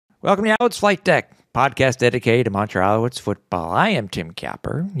Welcome to Alouettes Flightdeck, podcast dedicated to Montreal Alouettes football. I am Tim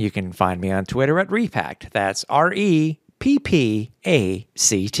Capper. You can find me on Twitter at Repact. That's REPPACT.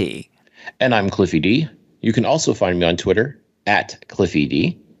 And I'm Cliffy D. You can also find me on Twitter at Cliffy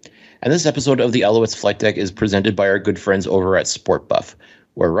D. And this episode of the Alouettes Flightdeck is presented by our good friends over at SportBuff,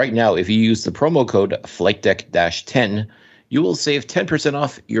 where right now, if you use the promo code FlightDeck-10, you will save 10%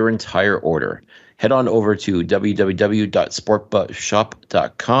 off your entire order. Head on over to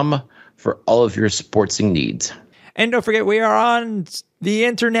www.sportbuffshop.com for all of your sportsing needs. And don't forget, we are on the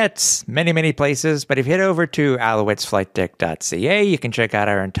internet, many places. But if you head over to alouettesflightdeck.ca, you can check out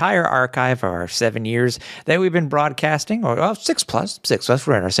our entire archive of our 7 years that we've been broadcasting, or 6 plus.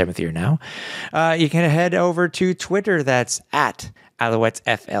 We're in our 7th year now. You can head over to Twitter. That's at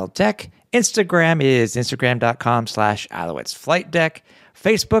AlouettesFLDeck. Instagram is instagram.com/AlouettesFlightDeck.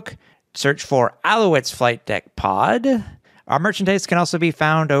 Facebook, search for Alouettes Flightdeck Pod. Our merchandise can also be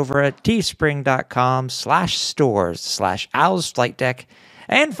found over at teespring.com/stores/OwlsFlightDeck.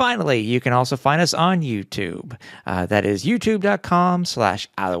 And finally, you can also find us on YouTube. That is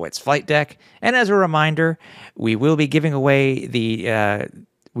youtube.com/Alouettes Flightdeck. And as a reminder, we will be giving away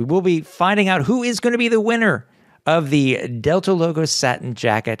we will be finding out who is going to be the winner of the Delta Logo satin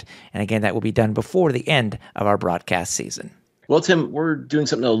jacket. And again, that will be done before the end of our broadcast season. Well, Tim, we're doing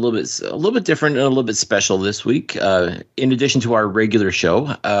something a little bit different and a little bit special this week. In addition to our regular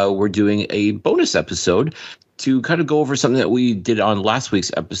show, we're doing a bonus episode to kind of go over something that we did on last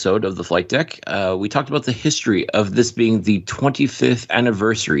week's episode of the Flight Deck. We talked about the history of this being the 25th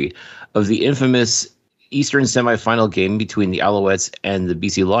anniversary of the infamous Eastern semifinal game between the Alouettes and the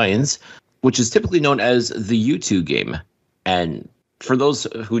BC Lions, which is typically known as the U2 game. And for those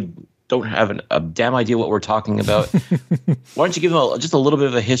who don't have a damn idea what we're talking about, why don't you give them just a little bit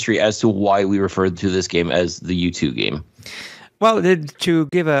of a history as to why we referred to this game as the U2 game? Well, to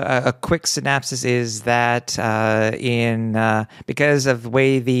give a quick synopsis is that because of the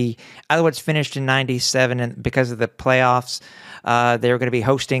way the Alouettes finished in 97 and because of the playoffs, they were going to be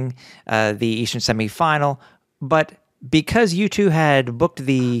hosting the Eastern semifinal. But because U2 had booked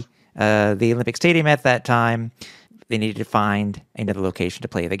the Olympic Stadium at that time, they needed to find another location to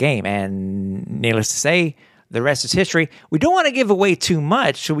play the game. And needless to say, the rest is history. We don't want to give away too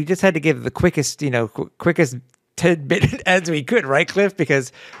much, so we just had to give the quickest tidbit as we could, right, Cliff?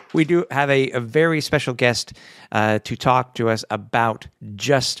 Because we do have a very special guest to talk to us about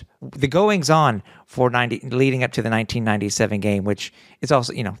just the goings-on for leading up to the 1997 game, which is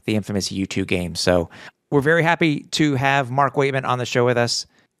also, the infamous U2 game. So we're very happy to have Mark Weightman on the show with us.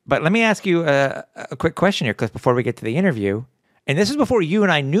 But let me ask you a quick question here, Cliff, before we get to the interview. And this is before you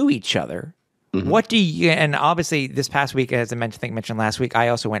and I knew each other. Mm-hmm. What do you, and obviously this past week, as I mentioned last week, I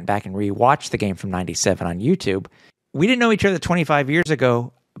also went back and rewatched the game from 97 on YouTube. We didn't know each other 25 years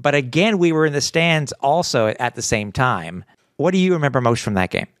ago, but again, we were in the stands also at the same time. What do you remember most from that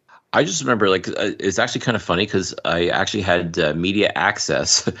game? I just remember, it's actually kind of funny because I actually had media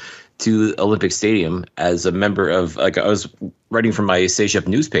access to Olympic Stadium as a member of, I was writing for my Sejep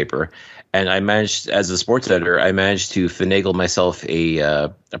newspaper, and I managed, as a sports editor, to finagle myself a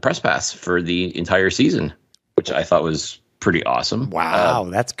press pass for the entire season, which I thought was pretty awesome. Wow,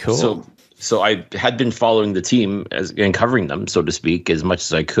 that's cool. So I had been following the team and covering them, so to speak, as much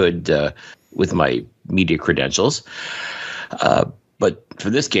as I could with my media credentials. But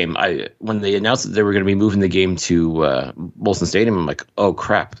for this game, when they announced that they were going to be moving the game to Molson Stadium, I'm like, oh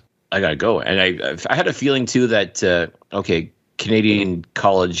crap, I gotta go. And I had a feeling too that Canadian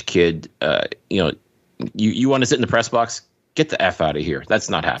college kid, you want to sit in the press box, get the F out of here. That's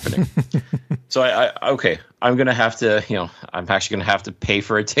not happening. So I'm gonna have to, I'm actually gonna have to pay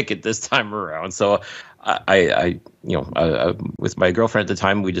for a ticket this time around. So I with my girlfriend at the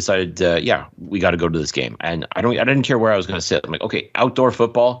time, we decided, we got to go to this game. And I didn't care where I was gonna sit. I'm like, okay, outdoor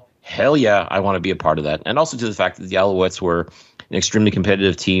football, hell yeah, I want to be a part of that. And also to the fact that the Alouettes were an extremely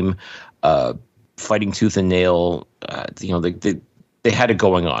competitive team, fighting tooth and nail. They had it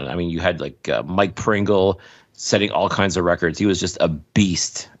going on. I mean, you had Mike Pringle setting all kinds of records. He was just a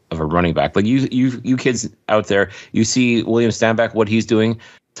beast of a running back. Like you kids out there, you see William Stanback, what he's doing,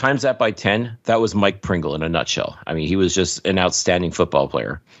 times that by 10. That was Mike Pringle in a nutshell. I mean, he was just an outstanding football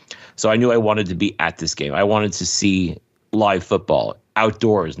player. So I knew I wanted to be at this game. I wanted to see live football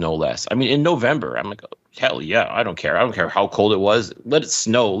outdoors, no less. I mean, in November, I'm like, hell yeah, I don't care. I don't care how cold it was. Let it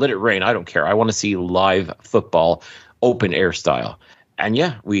snow, let it rain. I don't care. I want to see live football, open air style. And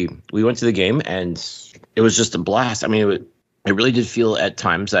yeah, we went to the game and it was just a blast. I mean, it really did feel at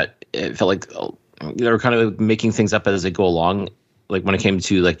times that it felt like they were kind of making things up as they go along. Like when it came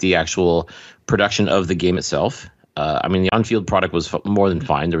to the actual production of the game itself, I mean, the on-field product was more than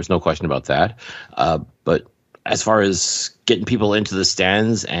fine. There was no question about that. But as far as getting people into the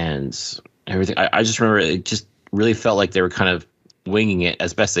stands and everything, I just remember it just really felt like they were kind of winging it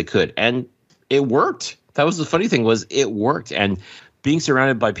as best they could. And it worked. That was the funny thing, was it worked. And being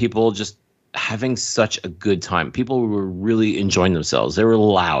surrounded by people just having such a good time. People were really enjoying themselves. They were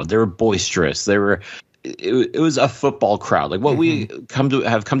loud. They were boisterous. It was a football crowd, like what we come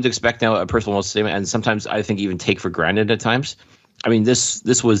to expect now at Personal Molson Stadium, and sometimes I think even take for granted at times. I mean,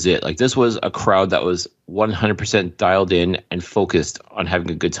 this was it. Like, this was a crowd that was 100% dialed in and focused on having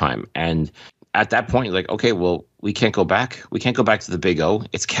a good time. And at that point, like, okay, well, we can't go back. We can't go back to the Big O.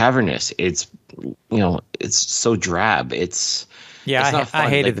 It's cavernous. It's, it's so drab. Yeah, I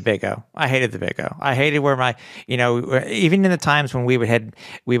hated the Big O. I hated the Big O. I hated where my, even in the times when we would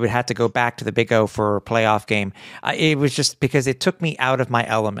have to go back to the Big O for a playoff game. It was just because it took me out of my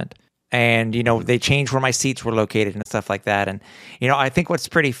element. And, they changed where my seats were located and stuff like that. And, I think what's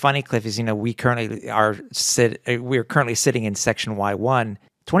pretty funny, Cliff, is, we're currently sitting in Section Y1.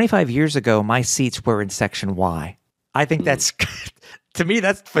 25 years ago, my seats were in Section Y. I think that's, to me,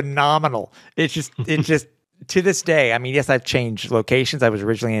 that's phenomenal. It's just to this day, I mean, yes, I've changed locations. I was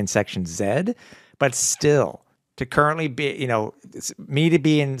originally in Section Z, but still, to currently be, me to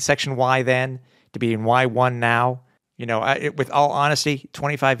be in Section Y then, to be in Y1 now, with all honesty,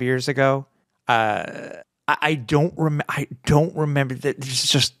 25 years ago, I don't remember that.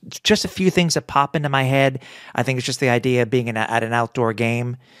 There's just a few things that pop into my head. I think it's just the idea of being at an outdoor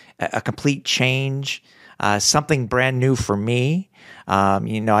game, a complete change, something brand new for me.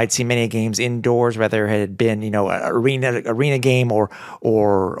 I'd seen many games indoors, whether it had been, an arena game or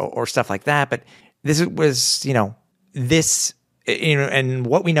stuff like that. But this was, and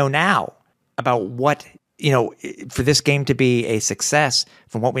what we know now about what, for this game to be a success,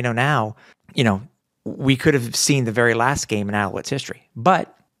 from what we know now, we could have seen the very last game in Alouettes history.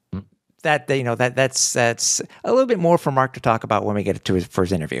 But that's a little bit more for Mark to talk about when we get to his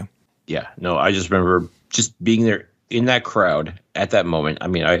first interview. Yeah, no, I just remember just being there in that crowd at that moment. I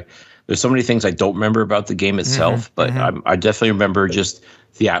mean, there's so many things I don't remember about the game itself, but I definitely remember just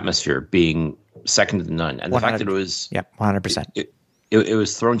the atmosphere being second to none, and the fact that it was 100%. It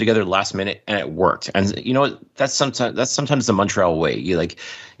was thrown together last minute and it worked. And you know what? That's sometimes the Montreal way. You're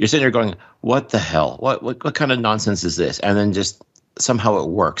sitting there going, "What the hell? What kind of nonsense is this?" And then just somehow it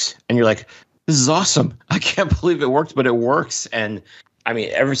works, and you're like, "This is awesome! I can't believe it worked, but it works." And I mean,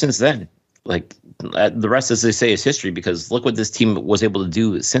 ever since then, like, the rest, as they say, is history, because look what this team was able to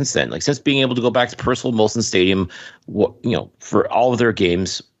do since then. Like, since being able to go back to Percival Molson Stadium, for all of their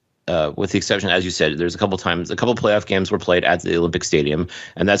games, with the exception, as you said, there's a couple playoff games were played at the Olympic Stadium,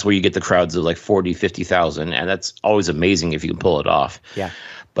 and that's where you get the crowds of like 40, 50,000, and that's always amazing if you can pull it off. Yeah.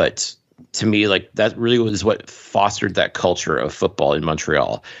 But to me, like, that really was what fostered that culture of football in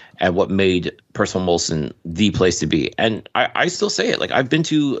Montreal and what made Percival Molson the place to be. And I still say it. Like, I've been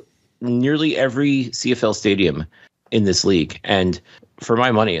to nearly every CFL stadium in this league, and for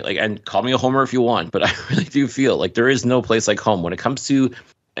my money, like, and call me a homer if you want, but I really do feel like there is no place like home when it comes to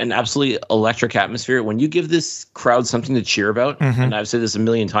an absolutely electric atmosphere. When you give this crowd something to cheer about, and I've said this a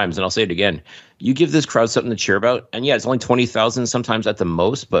million times and I'll say it again, you give this crowd something to cheer about, and yeah, it's only 20,000 sometimes at the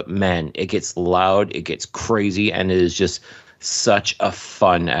most, but man, it gets loud, it gets crazy, and it is just such a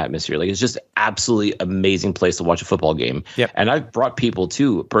fun atmosphere. Like, it's just absolutely amazing place to watch a football game. Yep. And I've brought people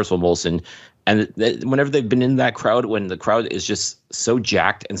to Percival Molson, and whenever they've been in that crowd, when the crowd is just so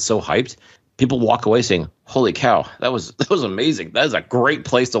jacked and so hyped, people walk away saying, "Holy cow, that was amazing. That is a great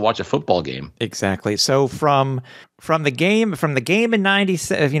place to watch a football game." Exactly. So from the game in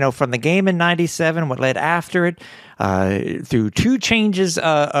 97, what led after it, through two changes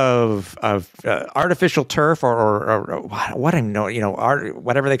of artificial turf or what I know,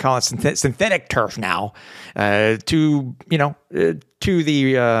 whatever they call it, synthetic turf now, to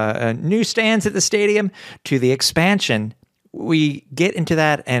the new stands at the stadium, to the expansion. We get into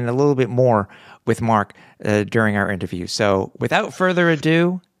that and a little bit more with Mark during our interview. So without further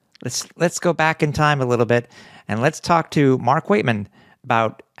ado, let's go back in time a little bit and let's talk to Mark Weightman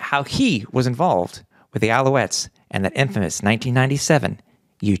about how he was involved with the Alouettes and that infamous 1997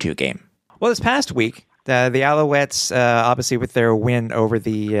 U2 game. Well, this past week, the Alouettes, obviously with their win over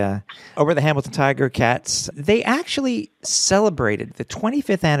the Hamilton Tiger Cats, they actually celebrated the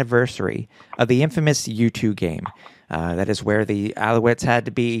 25th anniversary of the infamous U2 game. That is where the Alouettes had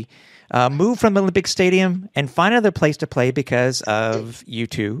to be moved from the Olympic Stadium and find another place to play because of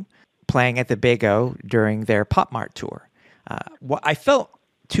U2 playing at the Big O during their Pop Mart tour. I felt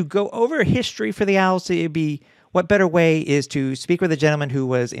to go over history for the Owls, it'd be, what better way is to speak with a gentleman who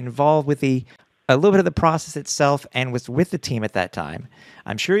was involved with the a little bit of the process itself and was with the team at that time.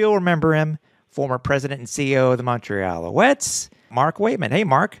 I'm sure you'll remember him, former president and CEO of the Montreal Alouettes, Mark Weightman. Hey,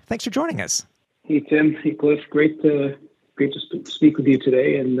 Mark, thanks for joining us. Hey, Tim. Hey, Cliff. Great to speak with you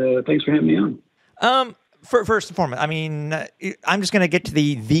today, and thanks for having me on. First and foremost, I mean, I'm just going to get to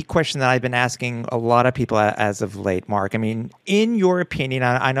the question that I've been asking a lot of people as of late, Mark. I mean, in your opinion,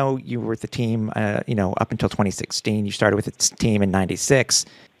 I know you were with the team, up until 2016. You started with the team in '96.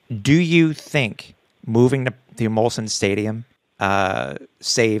 Do you think moving to the Molson Stadium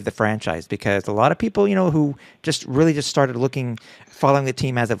saved the franchise? Because a lot of people, who just started following the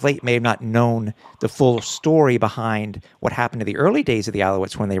team as of late may have not known the full story behind what happened to the early days of the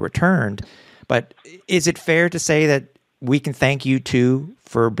Alouettes when they returned. But is it fair to say that we can thank you too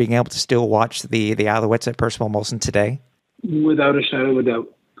for being able to still watch the Alouettes at Percival Molson today? Without a shadow of a doubt.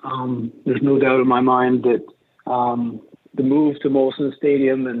 There's no doubt in my mind that the move to Molson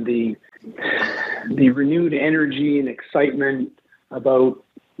Stadium and the renewed energy and excitement about,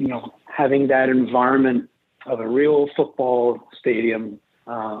 having that environment of a real football stadium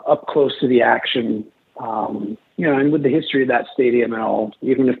up close to the action, and with the history of that stadium and all,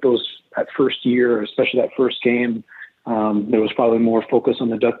 even if that first year, especially that first game, there was probably more focus on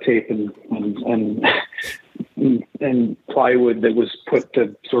the duct tape and plywood that was put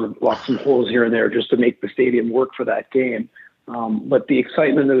to sort of block some holes here and there just to make the stadium work for that game. But the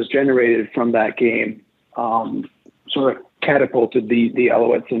excitement that was generated from that game sort of catapulted the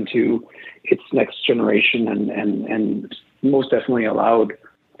Alouettes into its next generation and most definitely allowed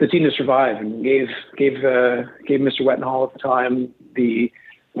the team to survive and gave Mr. Wettnall at the time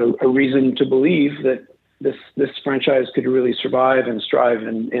a reason to believe that this franchise could really survive and strive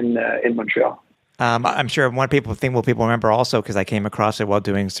in Montreal. I'm sure one thing people remember also, because I came across it while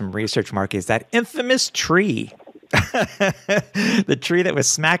doing some research, Mark, is that infamous tree. The tree that was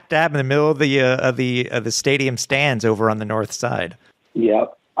smack dab in the middle of the stadium stands over on the north side. Yeah,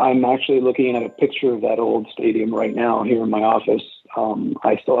 I'm actually looking at a picture of that old stadium right now here in my office.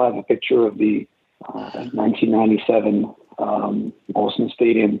 I still have a picture of the 1997 Molson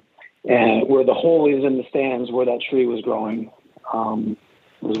Stadium, and where the hole is in the stands where that tree was growing.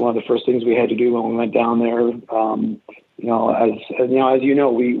 It was one of the first things we had to do when we went down there. As you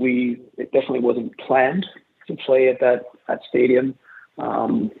know, it definitely wasn't planned to play at that stadium.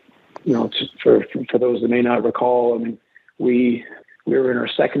 For those that may not recall, I mean, we were in our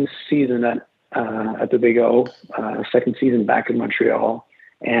second season at the Big O, second season back in Montreal,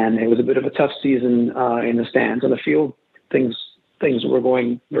 and it was a bit of a tough season in the stands. On the field, things were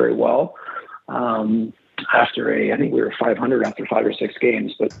going very well. I think we were 500 after 5 or 6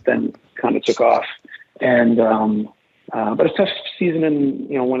 games, but then kind of took off. And but a tough season,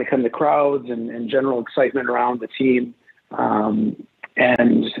 when it comes to crowds and general excitement around the team.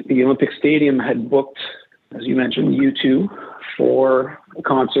 And the Olympic Stadium had booked, as you mentioned, U2 for a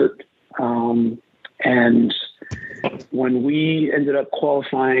concert. And when we ended up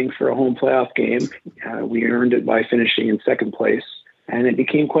qualifying for a home playoff game, we earned it by finishing in second place. And it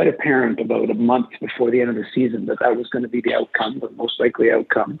became quite apparent about a month before the end of the season that was going to be the outcome, the most likely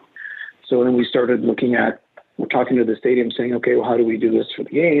outcome. So then we started we're talking to the stadium saying, okay, well, how do we do this for the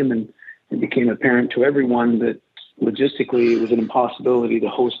game? And it became apparent to everyone that logistically it was an impossibility to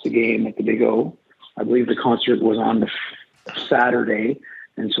host the game at the Big O. I believe the concert was on the Saturday,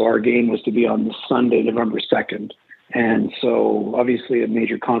 and so our game was to be on the Sunday, November 2nd. And so obviously a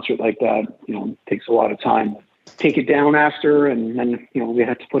major concert like that, takes a lot of time. Take it down after, and then we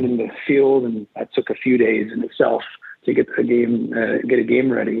had to put in the field, and that took a few days in itself to get a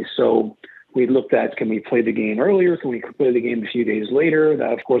game ready. So we looked at, can we play the game earlier? Can we play the game a few days later?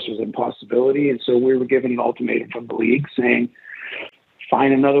 That, of course, was an impossibility. And so we were given an ultimatum from the league saying,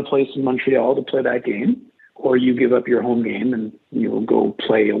 find another place in Montreal to play that game, or you give up your home game and you'll go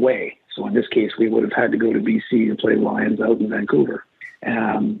play away. So in this case, we would have had to go to BC and play Lions out in Vancouver.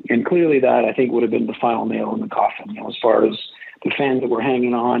 And clearly that, I think, would have been the final nail in the coffin, as far as the fans that were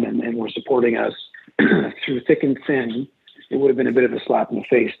hanging on and were supporting us through thick and thin. It would have been a bit of a slap in the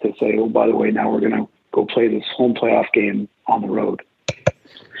face to say, oh, by the way, now we're going to go play this home playoff game on the road.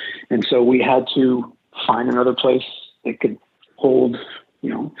 And so we had to find another place that could hold,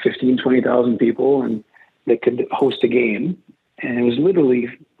 15, 20,000 people and that could host a game. And it was literally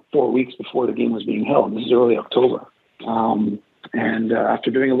 4 weeks before the game was being held. This is early October. And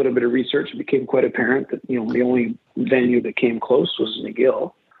after doing a little bit of research, it became quite apparent that, the only venue that came close was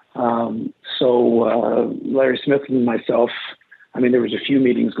McGill. So Larry Smith and myself, there was a few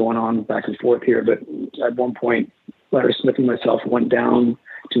meetings going on back and forth here, but at one point, Larry Smith and myself went down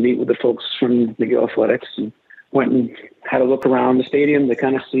to meet with the folks from McGill Athletics and went and had a look around the stadium to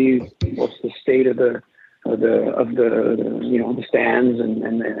kind of see what's the state of the the stands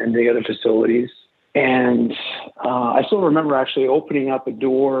and the other facilities. And I still remember actually opening up a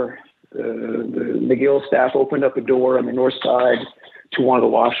door. The McGill staff opened up a door on the north side to one of the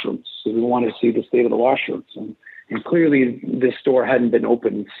washrooms. So we wanted to see the state of the washrooms. And clearly this door hadn't been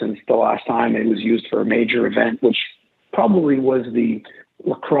opened since the last time it was used for a major event, which probably was the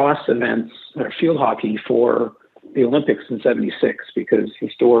lacrosse events or field hockey for the Olympics in '76, because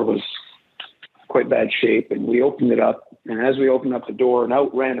this door was quite bad shape. And we opened it up. And as we opened up the door, and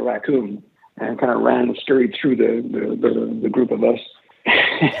out ran a raccoon and kind of scurried through the group of us.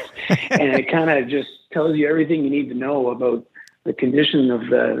 And it kind of just tells you everything you need to know about the condition of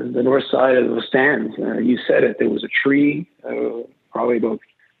the north side of the stands. You said it. There was a tree, probably about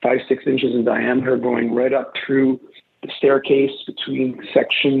 5-6 inches in diameter, going right up through the staircase between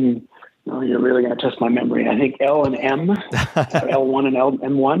section. You're really going to test my memory. I think L and M, L1 and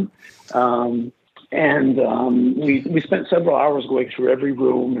M1. We spent several hours going through every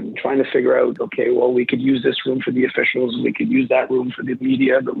room and trying to figure out, okay, well, we could use this room for the officials, we could use that room for the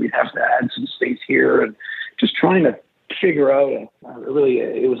media, but we'd have to add some space here, and just trying to figure out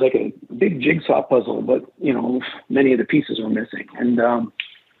it was like a big jigsaw puzzle, but many of the pieces were missing. And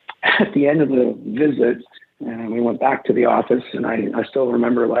at the end of the visit, we went back to the office, and I still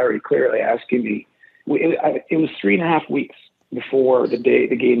remember Larry clearly asking me, it was 3.5 weeks before the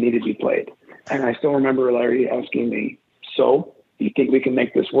game needed to be played. And I still remember Larry asking me, so do you think we can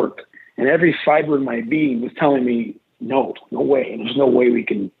make this work? And every fiber in my being was telling me, no way. There's no way we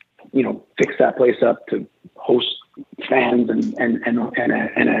can, fix that place up to host fans and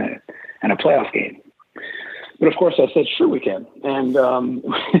a playoff game. But of course I said, sure we can. And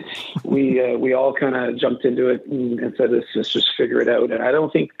we all kind of jumped into it and said, let's just figure it out. And I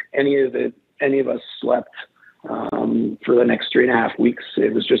don't think any of us slept for the next 3.5 weeks.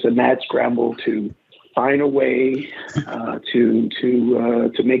 It was just a mad scramble to find a way to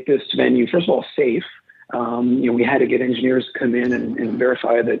make this venue, first of all, safe. We had to get engineers to come in and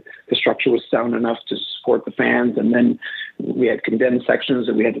verify that the structure was sound enough to support the fans. And then we had condemned sections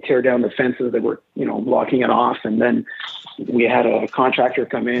that we had to tear down the fences that were, blocking it off. And then we had a contractor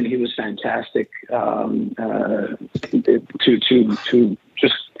come in. He was fantastic to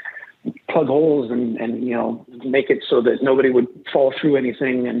just plug holes and make it so that nobody would fall through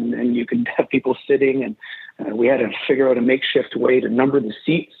anything, and you could have people sitting. And we had to figure out a makeshift way to number the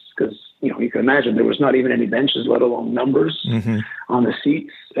seats, because you can imagine there was not even any benches, let alone numbers on the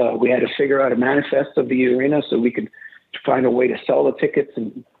seats. We had to figure out a manifest of the arena so we could find a way to sell the tickets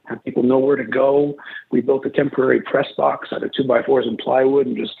and have people know where to go. We built a temporary press box out of 2x4s and plywood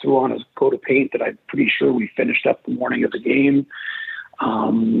and just threw on a coat of paint that I'm pretty sure we finished up the morning of the game.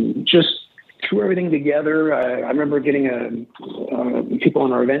 Just threw everything together. I remember getting people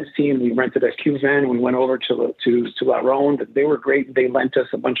on our events team. We rented a Q van. We went over to La Ronde. They were great. They lent us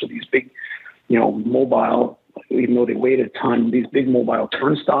a bunch of these big, mobile, even though they weighed a ton, these big mobile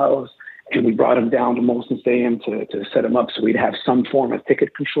turnstiles. And we brought them down to Molson Stadium to set them up so we'd have some form of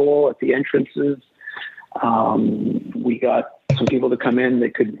ticket control at the entrances. We got some people to come in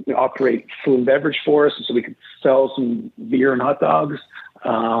that could operate food and beverage for us, so we could sell some beer and hot dogs.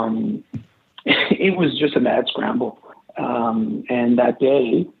 It was just a mad scramble. And that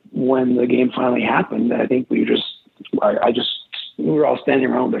day, when the game finally happened, I think we were all standing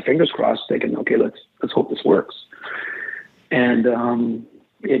around with our fingers crossed, thinking, okay, let's hope this works. And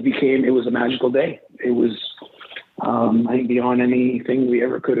it was a magical day. It was, I think, beyond anything we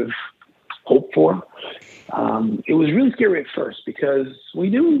ever could have hoped for. It was really scary at first because we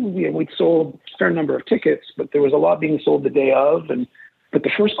knew we'd sold a fair number of tickets, but there was a lot being sold the day of. But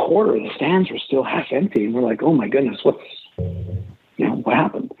the first quarter, the stands were still half empty. And we're like, oh my goodness, what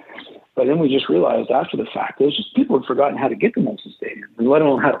happened? But then we just realized after the fact, it was just people had forgotten how to get to Molson Stadium and let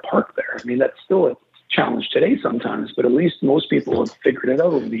alone how to park there. I mean, that's still a challenge today sometimes, but at least most people have figured it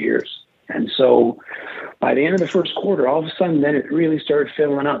out over the years. And so by the end of the first quarter, all of a sudden, then it really started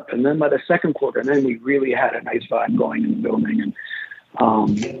filling up. And then by the second quarter, then we really had a nice vibe going in the building. And, I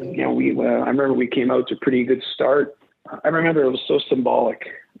remember we came out to a pretty good start. I remember it was so symbolic.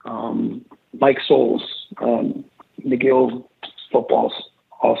 Mike Souls, McGill football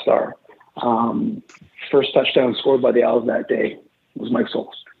all-star, first touchdown scored by the Owls that day was Mike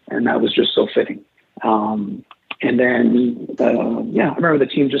Souls. And that was just so fitting. And then, I remember the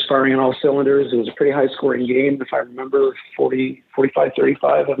team just firing on all cylinders. It was a pretty high-scoring game, if I remember, 45-35,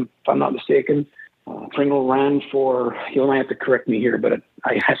 if I'm not mistaken. Pringle ran for, you might have to correct me here, but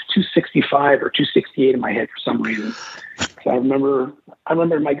I had 265 or 268 in my head for some reason. So I remember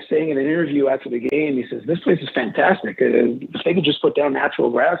Mike saying in an interview after the game, he says, "This place is fantastic. If they could just put down natural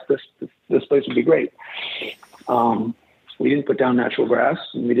grass, this place would be great." We didn't put down natural grass,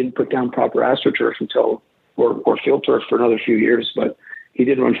 and we didn't put down proper AstroTurf or field turf for another few years, but he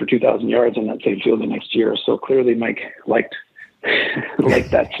did run for 2,000 yards on that same field the next year. So clearly Mike liked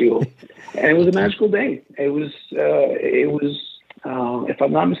that field. And it was a magical day. It was, if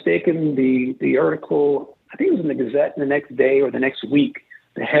I'm not mistaken, the article, I think it was in the Gazette the next day or the next week.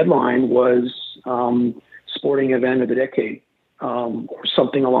 The headline was Sporting Event of the Decade, or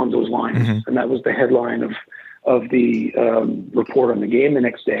something along those lines. Mm-hmm. And that was the headline of the report on the game the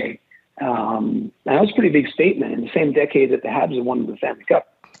next day. And that was a pretty big statement in the same decade that the Habs won the Stanley Cup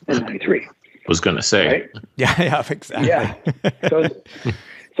in '93. Was going to say, right? Yeah, exactly. Yeah.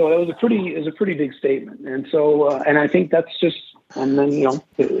 So that was a pretty big statement. And so, and I think that's just, and then,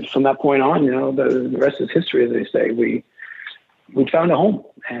 from that point on, the rest is history, as they say. We found a home,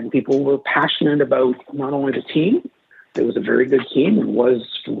 and people were passionate about not only the team. It was a very good team, and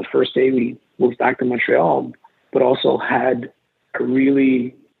was from the first day we moved back to Montreal, but also had a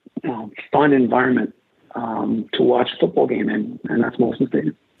really fun environment to watch a football game in, and that's Molson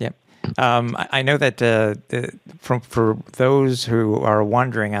Stadium. Yep. I know that for those who are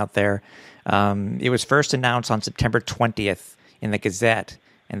wondering out there, it was first announced on September 20th in the Gazette,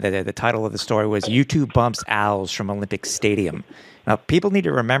 and the title of the story was "U2 bumps Owls from Olympic Stadium." Now, people need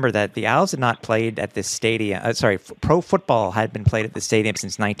to remember that the Owls had not played at this stadium. Pro football had been played at the stadium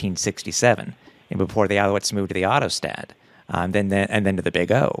since 1967, and before the Alouettes moved to the Autostad, and then to the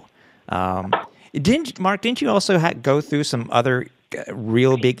Big O. Didn't you also go through some other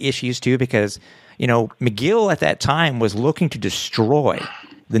real big issues too? Because McGill at that time was looking to destroy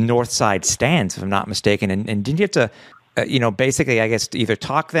the north side stands, if I'm not mistaken, and didn't you have to? Basically, I guess, either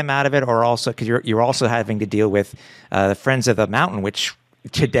talk them out of it, or also because you're also having to deal with the Friends of the Mountain, which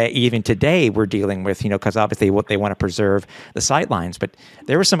even today we're dealing with, because obviously they want to preserve the sightlines. But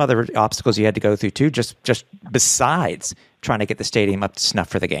there were some other obstacles you had to go through too, just besides trying to get the stadium up to snuff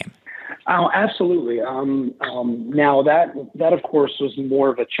for the game. Oh, absolutely. Now that of course was more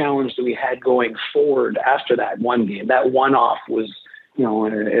of a challenge that we had going forward after that one game. That one-off was,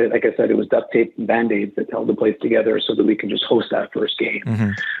 like I said, it was duct tape and Band-Aids that held the place together so that we could just host that first game.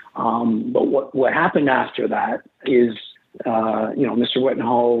 Mm-hmm. But what happened after that is, Mr.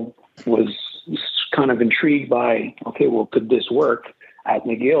 Wettenhall was kind of intrigued by, okay, well, could this work at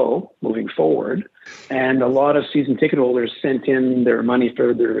McGill moving forward? And a lot of season ticket holders sent in their money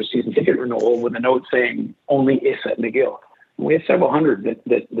for their season ticket renewal with a note saying only if at McGill. And we had several hundred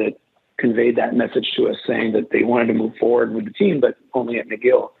that conveyed that message to us, saying that they wanted to move forward with the team, but only at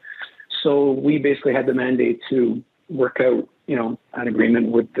McGill. So we basically had the mandate to work out, an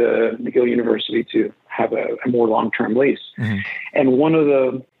agreement with the McGill University to have a more long-term lease. Mm-hmm. And one of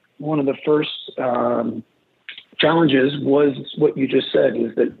the first challenges was what you just said,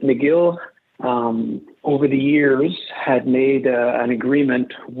 is that McGill, over the years, had made an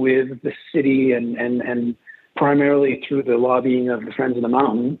agreement with the city and primarily through the lobbying of the Friends of the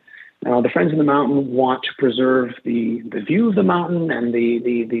Mountain. The Friends of the Mountain want to preserve the view of the mountain and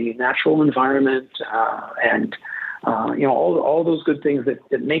the natural environment and all those good things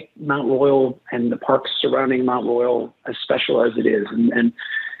that make Mount Royal and the parks surrounding Mount Royal as special as it is. And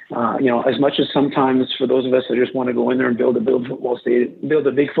as much as sometimes for those of us that just want to go in there and build a big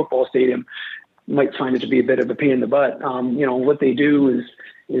football stadium, might find it to be a bit of a pain in the butt. What they do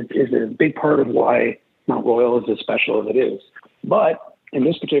is a big part of why Mount Royal is as special as it is. But in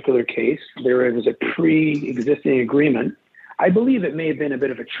this particular case, there was a pre-existing agreement. I believe it may have been a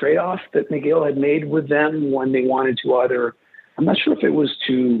bit of a trade-off that McGill had made with them when they wanted to either, I'm not sure if it was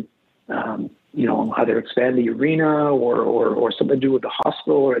to, either expand the arena or something to do with the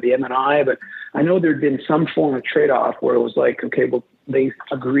hospital or the M&I, but I know there'd been some form of trade-off where it was like, okay, well, they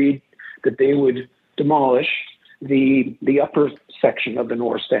agreed that they would demolish the upper section of the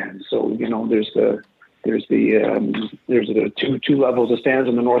north stand. So, there's the two levels of stands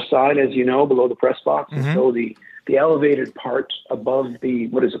on the north side, as you know, below the press box. Mm-hmm. And so the elevated part above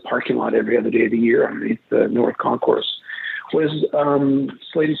what is a parking lot every other day of the year underneath the North Concourse was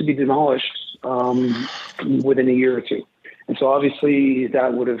slated to be demolished within a year or two. And so obviously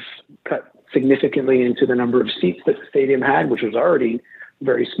that would have cut significantly into the number of seats that the stadium had, which was already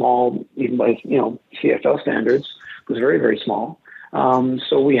very small, even by CFL standards. It was very, very small.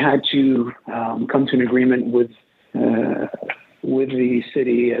 So we had to come to an agreement with the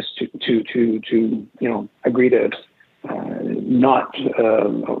city as to agree to not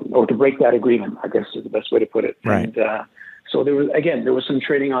or to break that agreement, I guess is the best way to put it. Right. And so there was some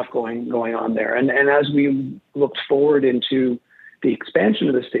trading off going on there. And as we looked forward into the expansion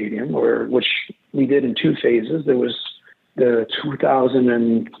of the stadium, which we did in two phases, there was the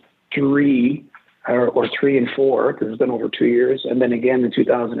 2003 or 3 and 4, because it's been over 2 years, and then again in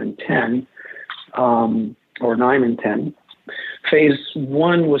 2010 or 9 and 10. Phase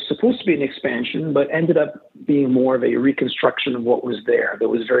 1 was supposed to be an expansion, but ended up being more of a reconstruction of what was there. There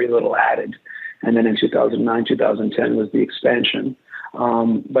was very little added. And then in 2009, 2010 was the expansion.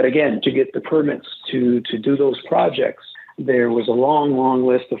 But again, to get the permits to do those projects, there was a long, long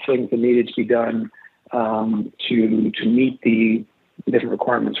list of things that needed to be done to meet the different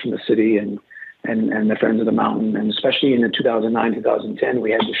requirements from the city and the Friends of the Mountain. And especially in the 2009, 2010,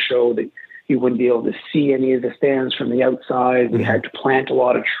 we had to show that you wouldn't be able to see any of the stands from the outside. We had to plant a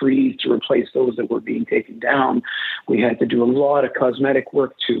lot of trees to replace those that were being taken down. We had to do a lot of cosmetic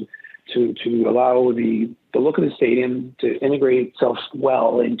work to allow the look of the stadium to integrate itself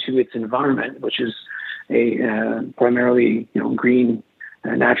well into its environment, which is a primarily green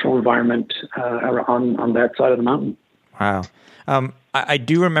natural environment on that side of the mountain. Wow. I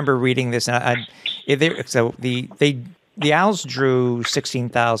do remember reading this. The Owls drew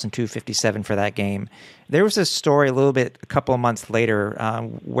 16,257 for that game. There was a story a couple of months later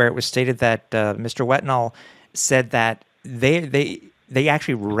where it was stated that Mr. Wettnall said that they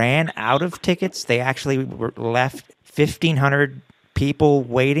actually ran out of tickets. They actually were left 1,500 people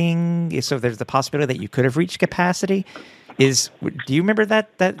waiting. So there's the possibility that you could have reached capacity. Do you remember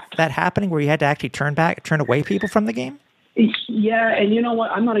that happening where you had to actually turn away people from the game? Yeah, and you know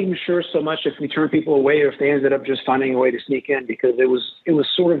what? I'm not even sure so much if we turned people away or if they ended up just finding a way to sneak in, because it was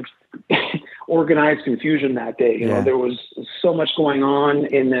sort of organized confusion that day. You know, there was so much going on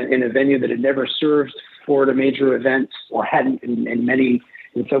in a venue that had never served for a major event or hadn't in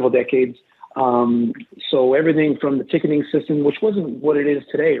several decades. So everything from the ticketing system, which wasn't what it is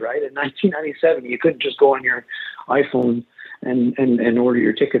today, right? In 1997, you couldn't just go on your iPhone and order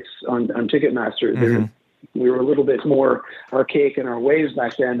your tickets on Ticketmaster. Mm-hmm. We were a little bit more archaic in our ways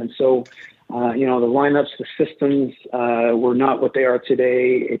back then. And so, the lineups, the systems were not what they are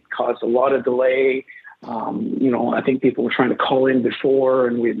today. It caused a lot of delay. I think people were trying to call in before,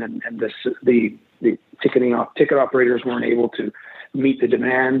 and the ticket operators weren't able to meet the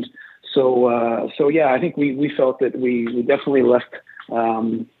demand. So I think we felt that we definitely left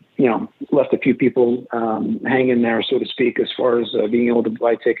a few people hanging there, so to speak, as far as being able to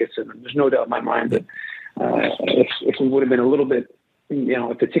buy tickets. And there's no doubt in my mind that if we would have been a little bit,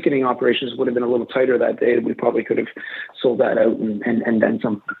 if the ticketing operations would have been a little tighter that day, we probably could have sold that out and then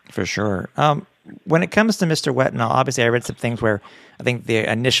some. For sure. When it comes to Mr. Wettnall, obviously I read some things where I think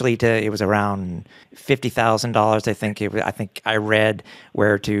initially it was around $50,000. I think I read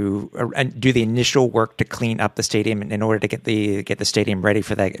where to do the initial work to clean up the stadium in order to get the stadium ready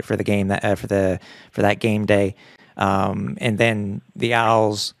for the game for that game day, and then the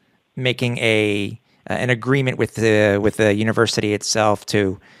Owls making an agreement with the university itself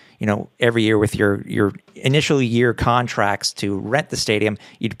to, every year with your initial year contracts to rent the stadium,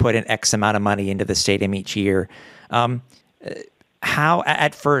 you'd put in X amount of money into the stadium each year. How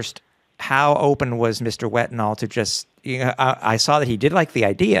open was Mr. Wettnall to just, I saw that he did like the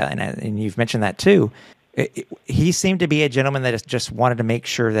idea, and you've mentioned that too. He seemed to be a gentleman that just wanted to make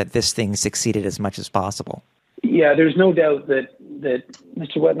sure that this thing succeeded as much as possible. Yeah, there's no doubt that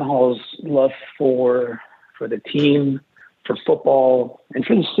Mr. Wettnall's love for the team, for football, and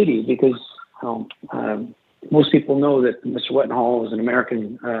for the city, because most people know that Mr. Wettnall is an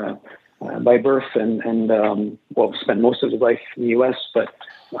American by birth and spent most of his life in the U.S., but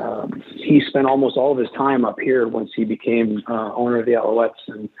he spent almost all of his time up here once he became owner of the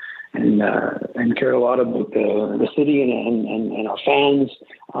Alouettes and cared a lot about the city and our fans.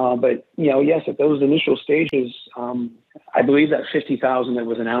 But yes, at those initial stages, I believe that 50,000 that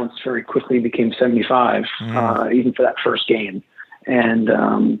was announced very quickly became 75, even for that first game.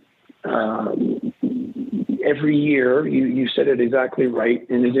 And every year, you said it exactly right.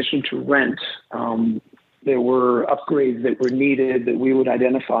 In addition to rent, there were upgrades that were needed that we would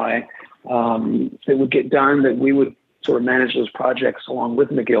identify, that would get done, that we would sort of manage those projects along with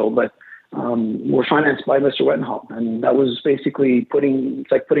McGill, but were financed by Mr. Wettnall. And that was basically putting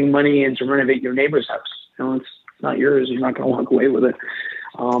money in to renovate your neighbor's house. It's not yours. You're not going to walk away with it.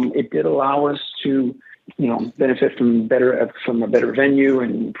 It did allow us to, benefit from a better venue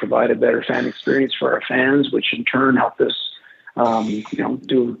and provide a better fan experience for our fans, which in turn helped us help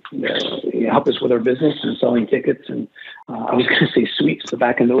us with our business and selling tickets. And I was going to say suites, but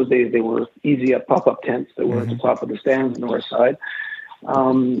back in those days, they were easy up pop-up tents that were at the top of the stands on the north side.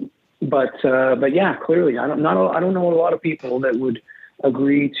 But yeah, clearly, I don't know a lot of people that would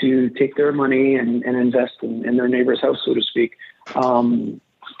agree to take their money and invest in their neighbor's house, so to speak.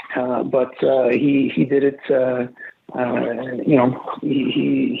 But he did it.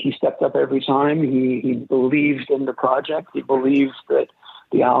 He stepped up every time. He believed in the project. He believed that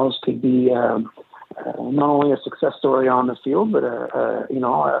the Owls could be not only a success story on the field, but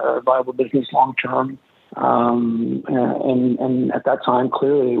a viable business long term. And at that time,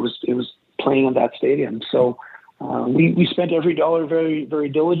 clearly, it was playing in that stadium. So we spent every dollar very, very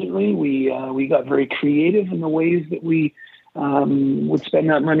diligently. We got very creative in the ways that we would spend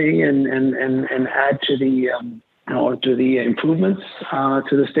that money and add to the improvements to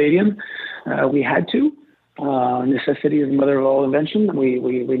the stadium. We had to. Necessity is the mother of all invention.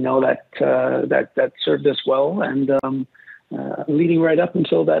 We know that served us well, and leading right up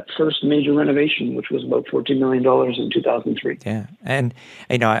until that first major renovation, which was about $14 million in 2003. Yeah, and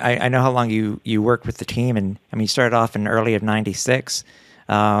I know how long you worked with the team, and I mean, you started off in early of '96.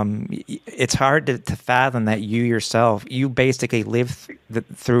 It's hard to fathom that you basically lived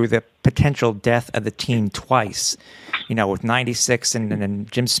through the potential death of the team twice, with 96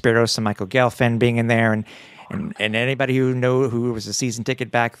 and Jim Spiros and Michael Gelfand being in there. And anybody who was a season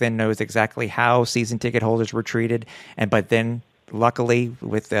ticket back then knows exactly how season ticket holders were treated. But then luckily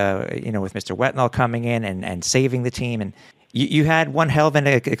with Mr. Wetnall coming in and saving the team, and you had one hell of an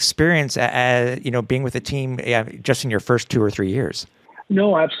experience, being with the team just in your first 2 or 3 years.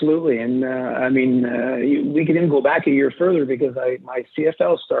 No, absolutely. And we can even go back a year further, because my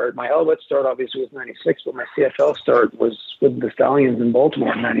CFL start, my Alouettes start obviously was 96, but my CFL start was with the Stallions in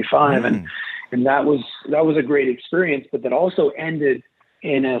Baltimore in 95. And that was a great experience, but that also ended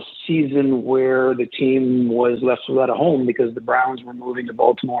in a season where the team was left without a home because the Browns were moving to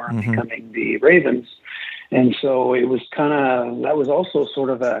Baltimore and becoming the Ravens. And so it was that was also sort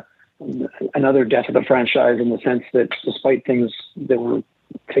of another death of the franchise, in the sense that despite things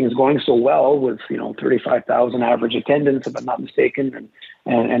going so well, with 35,000 average attendance, if I'm not mistaken,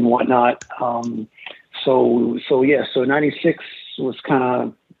 and whatnot. So 96 was kind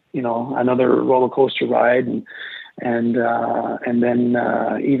of another roller coaster ride, and then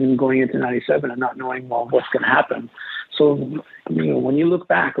even going into 97 and not knowing what's going to happen. So when you look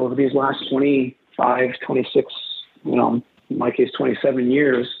back over these last 25, 26, in my case 27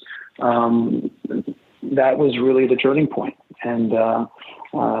 years. That was really the turning point, and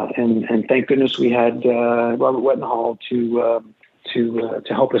thank goodness we had Robert Wettenhall to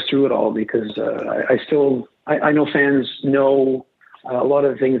help us through it all, because I know fans know a lot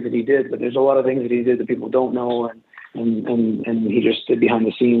of the things that he did, but there's a lot of things that he did that people don't know, and he just did behind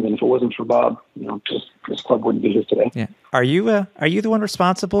the scenes. And if it wasn't for Bob, this club wouldn't be here today. Yeah. Are you the one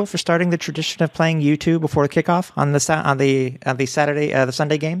responsible for starting the tradition of playing U2 before the kickoff on the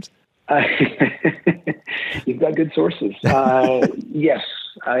Sunday games? You've got good sources. Yes,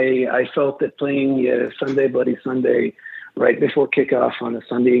 I felt that playing Sunday Bloody Sunday right before kickoff on a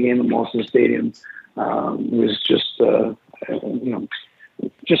Sunday game at Molson Stadium was just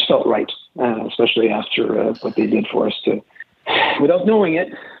felt right, especially after what they did for us without knowing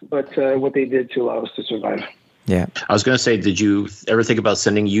it, but what they did to allow us to survive. Yeah. I was going to say, did you ever think about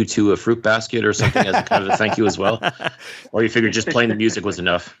sending you to a fruit basket or something as a kind of a thank you as well? Or you figured just playing the music was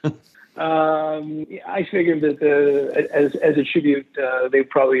enough? I figured that as a tribute, they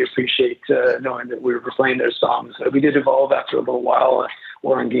probably appreciate knowing that we were playing their songs. We did evolve after a little while,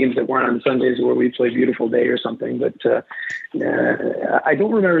 or on games that weren't on Sundays where we played Beautiful Day or something. But I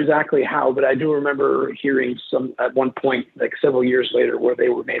don't remember exactly how, but I do remember hearing some at one point, like several years later, where they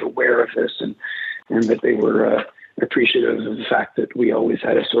were made aware of this and that they were appreciative of the fact that we always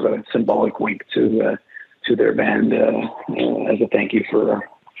had a sort of symbolic wink to their band as a thank you for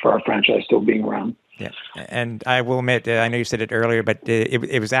our franchise still being around. Yeah, and I will admit, I know you said it earlier, but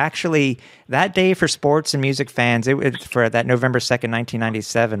it was actually that day for sports and music fans. For that November 2nd,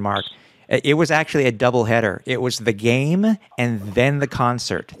 1997, Mark. It was actually a doubleheader. It was the game and then the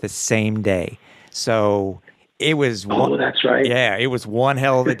concert the same day. So it was. That's right. Yeah, it was one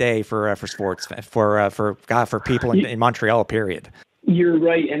hell of a day for sports for people in Montreal. Period. You're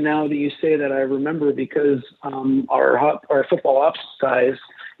right, and now that you say that, I remember, because our football ops guys,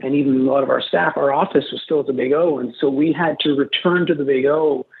 and even a lot of our staff, our office was still at the Big O. And so we had to return to the Big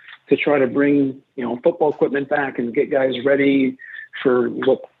O to try to bring, football equipment back and get guys ready for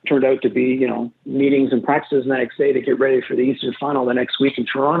what turned out to be, meetings and practices the next day to get ready for the Eastern Final the next week in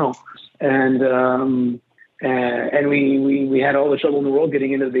Toronto. And And we had all the trouble in the world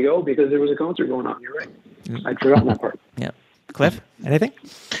getting into the Big O because there was a concert going on. You're right. I'd forgotten that part. Yeah. Cliff, anything?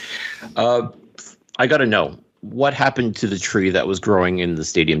 I got to know, what happened to the tree that was growing in the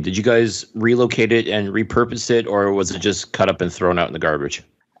stadium? Did you guys relocate it and repurpose it, or was it just cut up and thrown out in the garbage?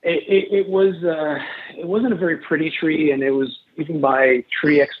 It wasn't a very pretty tree, and it was, even by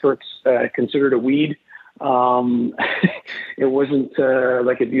tree experts, considered a weed. It wasn't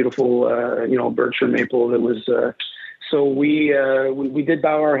like a beautiful, birch or maple. It was. So we did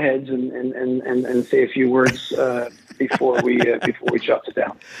bow our heads and say a few words before we chopped it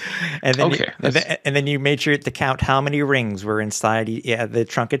down. And then and then you made sure to count how many rings were inside the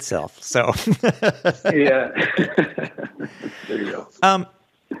trunk itself. So yeah, there you go.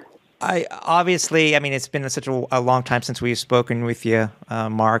 It's been such a long time since we've spoken with you,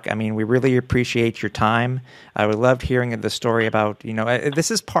 Mark. I mean, we really appreciate your time. I loved hearing the story about, this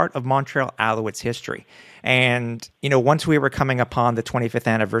is part of Montreal Alouettes history. And, once we were coming upon the 25th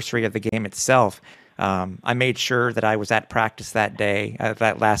anniversary of the game itself, I made sure that I was at practice that day,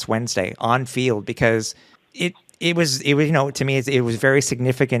 that last Wednesday, on field, because it was to me, it was very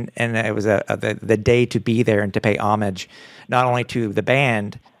significant, and it was the day to be there and to pay homage, not only to the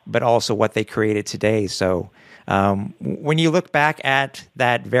band, but also what they created today. So when you look back at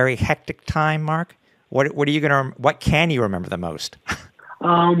that very hectic time, Mark, what can you remember the most?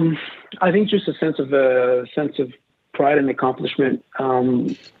 I think just a sense of pride and accomplishment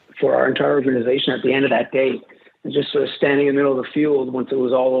for our entire organization at the end of that day, and just sort of standing in the middle of the field once it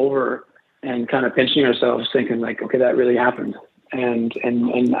was all over and kind of pinching ourselves, thinking like, okay, that really happened. And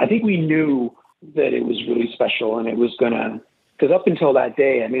I think we knew that it was really special, and it was gonna. Because up until that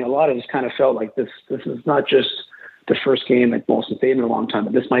day, a lot of us kind of felt like this is not just the first game at Molson Stadium in a long time,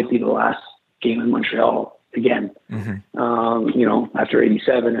 but this might be the last game in Montreal again. Mm-hmm. After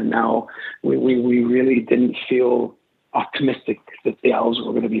 87, and now we really didn't feel optimistic that the Owls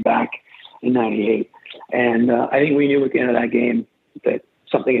were going to be back in 98. And I think we knew at the end of that game that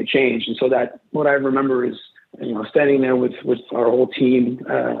something had changed. And so that, what I remember is, standing there with our whole team,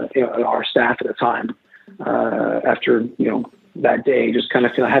 our staff at the time, after, that day, just kind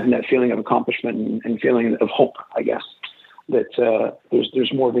of having that feeling of accomplishment and feeling of hope, I guess, that there's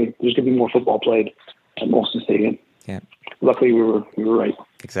going to be more football played at Molson Stadium. Yeah. Luckily, we were right.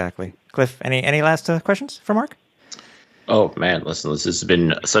 Exactly. Cliff, any last questions for Mark? Oh man, listen, this has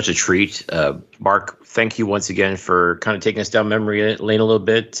been such a treat. Mark, thank you once again for kind of taking us down memory lane a little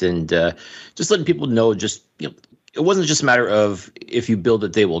bit, and just letting people know, it wasn't just a matter of if you build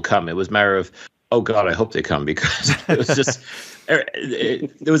it, they will come. It was a matter of, oh God, I hope they come, because it was just,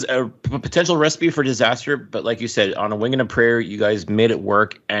 there was a potential recipe for disaster. But like you said, on a wing and a prayer, you guys made it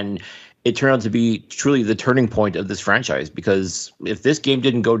work. And it turned out to be truly the turning point of this franchise, because if this game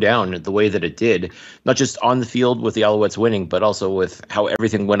didn't go down the way that it did, not just on the field with the Alouettes winning, but also with how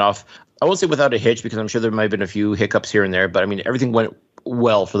everything went off, I won't say without a hitch, because I'm sure there might have been a few hiccups here and there, but everything went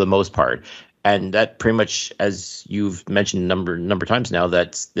well for the most part. And that pretty much, as you've mentioned a number of times now,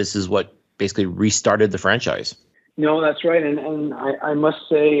 that this is what basically restarted the franchise. No, that's right. And I must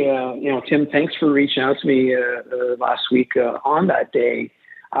say, Tim, thanks for reaching out to me last week on that day.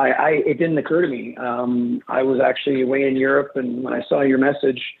 It didn't occur to me. I was actually away in Europe, and when I saw your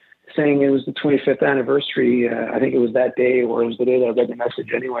message saying it was the 25th anniversary, I think it was that day, or it was the day that I read the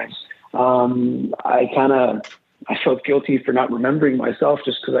message anyways. I felt guilty for not remembering myself,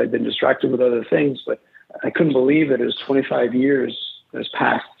 just because I'd been distracted with other things, but I couldn't believe that it was 25 years has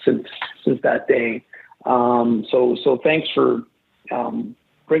passed since that day. So thanks for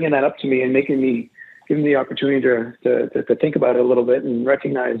bringing that up to me and giving me the opportunity to think about it a little bit and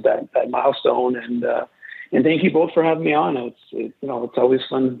recognize that milestone. And thank you both for having me on. It's always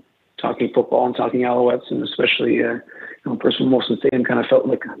fun talking football and talking Alouettes, and especially person from Molson Stadium kind of felt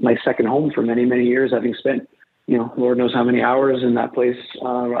like my second home for many, many years, having spent Lord knows how many hours in that place,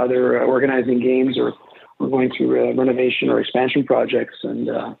 either organizing games or going through renovation or expansion projects. And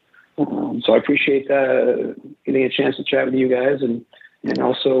so I appreciate getting a chance to chat with you guys, and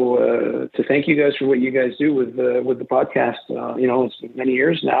also to thank you guys for what you guys do with the podcast. It's been many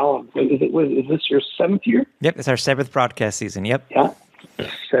years now. Is this your 7th year? Yep, it's our 7th broadcast season. Yep. Yeah,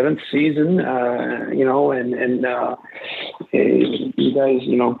 7th season. You guys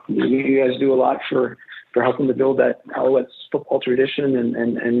do a lot for helping to build that Alouettes football tradition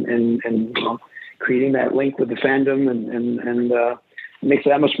and creating that link with the fandom, and it makes it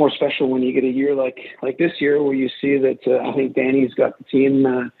that much more special when you get a year like this year, where you see that I think Danny's got the team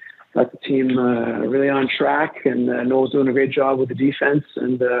really on track, and Noel's doing a great job with the defense,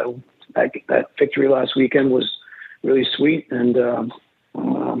 and that victory last weekend was really sweet, and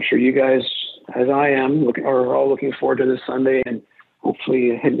I'm sure you guys as I am, we're all looking forward to this Sunday and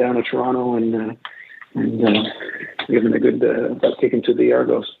hopefully head down to Toronto and giving a good butt kicking to the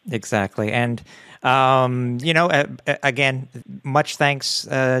Argos. Exactly. And, again, much thanks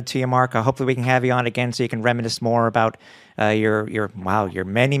to you, Mark. Hopefully we can have you on again so you can reminisce more about your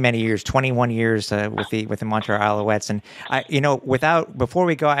many, many years, 21 years with the Montreal Alouettes. And, before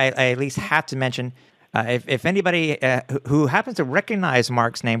we go, I at least have to mention, if anybody who happens to recognize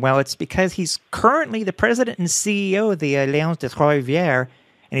Mark's name, well, it's because he's currently the president and CEO of the Alliance de Trois-Rivières,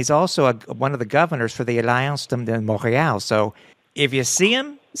 and he's also one of the governors for the Alliance de Montreal. So if you see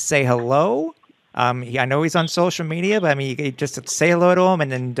him, say hello. I know he's on social media, but I mean, you just say hello to him,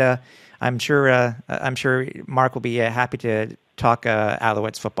 and I'm sure Mark will be happy to talk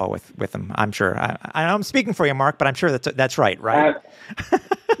Alouettes football with him. I'm sure. I'm speaking for you, Mark, but I'm sure that's right?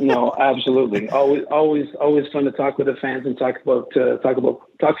 No, absolutely. Always fun to talk with the fans and talk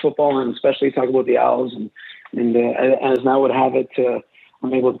football, and especially talk about the Owls. And as now would have it,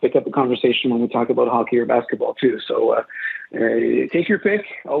 I'm able to pick up the conversation when we talk about hockey or basketball too. So take your pick.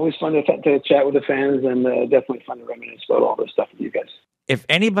 Always fun to chat with the fans, and definitely fun to reminisce about all this stuff with you guys. If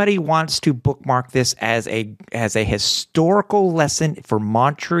anybody wants to bookmark this as a historical lesson for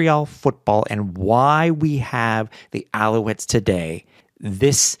Montreal football and why we have the Alouettes today,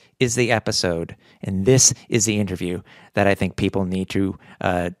 this is the episode and this is the interview that I think people need to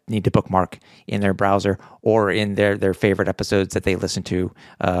bookmark in their browser or in their favorite episodes that they listen to,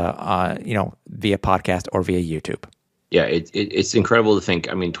 via podcast or via YouTube. Yeah, it's incredible to think.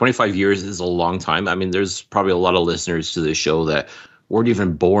 I mean, 25 years is a long time. I mean, there's probably a lot of listeners to this show that weren't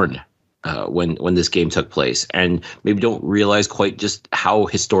even born when this game took place, and maybe don't realize quite just how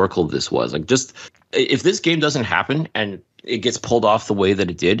historical this was. Like, just if this game doesn't happen and it gets pulled off the way that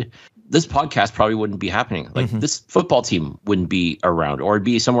it did, this podcast probably wouldn't be happening. Like, this football team wouldn't be around, or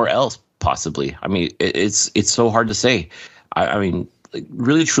be somewhere else possibly. I mean, it's so hard to say. I mean, like,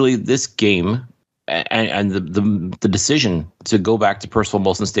 really, truly, this game and the decision to go back to Percival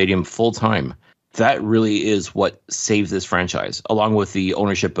Molson Stadium full time, that really is what saved this franchise, along with the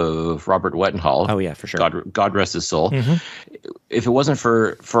ownership of Robert Wettenhall. Oh yeah, for sure. God rest his soul. Mm-hmm. If it wasn't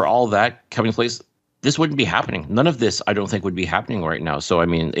for all that coming to place, this wouldn't be happening. None of this, I don't think, would be happening right now. So, I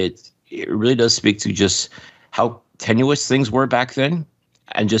mean, it really does speak to just how tenuous things were back then,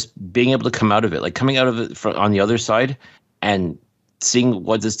 and just being able to come out of it, like coming out of it on the other side and seeing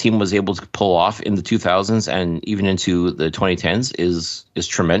what this team was able to pull off in the 2000s and even into the 2010s is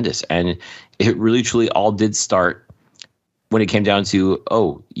tremendous. And it really, truly all did start when it came down to,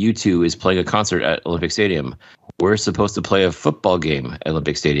 U2 is playing a concert at Olympic Stadium. We're supposed to play a football game at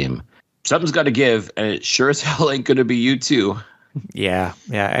Olympic Stadium. Something's got to give, and it sure as hell ain't going to be U2. Yeah.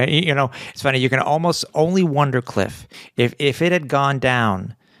 It's funny. You can almost only wonder, Cliff, if it had gone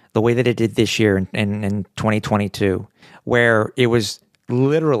down the way that it did this year in 2022, where it was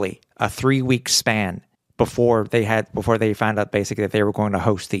literally a 3-week span before they found out basically that they were going to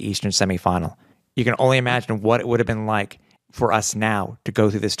host the Eastern semifinal. You can only imagine what it would have been like for us now to go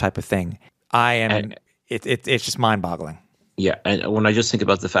through this type of thing. It's just mind-boggling. Yeah, and when I just think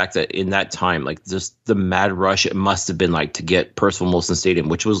about the fact that in that time, like, just the mad rush it must have been like to get Percival Molson Stadium,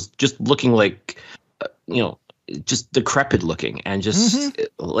 which was just looking like, just decrepit looking, and just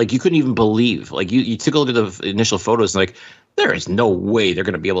like you couldn't even believe. Like, you took a look at the initial photos, and like, there is no way they're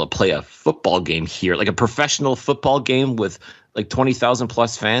going to be able to play a football game here, like a professional football game with like 20,000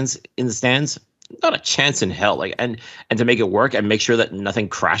 plus fans in the stands. Not a chance in hell. Like, and to make it work and make sure that nothing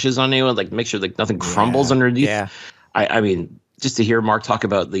crashes on anyone, like make sure like nothing crumbles underneath. Yeah. I mean, just to hear Mark talk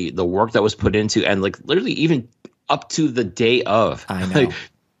about the work that was put into, and like literally even up to the day of, I know, like,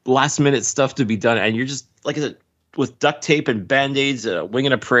 last minute stuff to be done, and you're just like with duct tape and band-aids, wing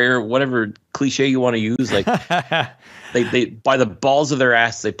and a prayer, whatever cliche you want to use, like they by the balls of their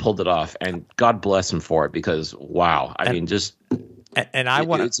ass they pulled it off, and God bless them for it, because wow, I mean, just. And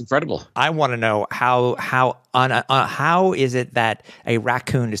it's incredible. I want to know how is it that a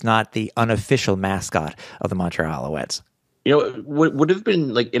raccoon is not the unofficial mascot of the Montreal Alouettes? Would have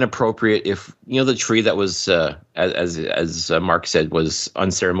been like inappropriate if the tree that was as Mark said was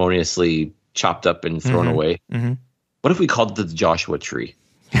unceremoniously chopped up and thrown away. Mm-hmm. What if we called it the Joshua tree?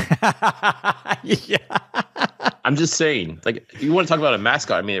 Yeah. I'm just saying, like, you want to talk about a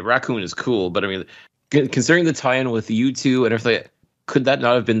mascot? I mean, a raccoon is cool, but I mean, considering the tie-in with U2 and everything, could that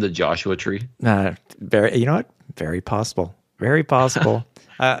not have been the Joshua tree? Very possible. Very possible.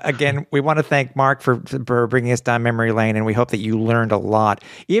 Again, we want to thank Mark for bringing us down memory lane, and we hope that you learned a lot.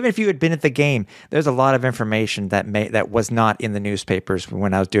 Even if you had been at the game, there's a lot of information that was not in the newspapers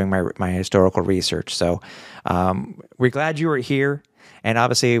when I was doing my historical research. So we're glad you were here. And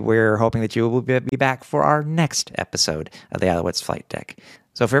obviously, we're hoping that you will be back for our next episode of the Alouettes Flight Deck.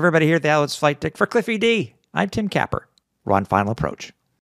 So for everybody here at the Alouettes Flight Deck, for Cliffy D, I'm Tim Capper. We're on Final Approach.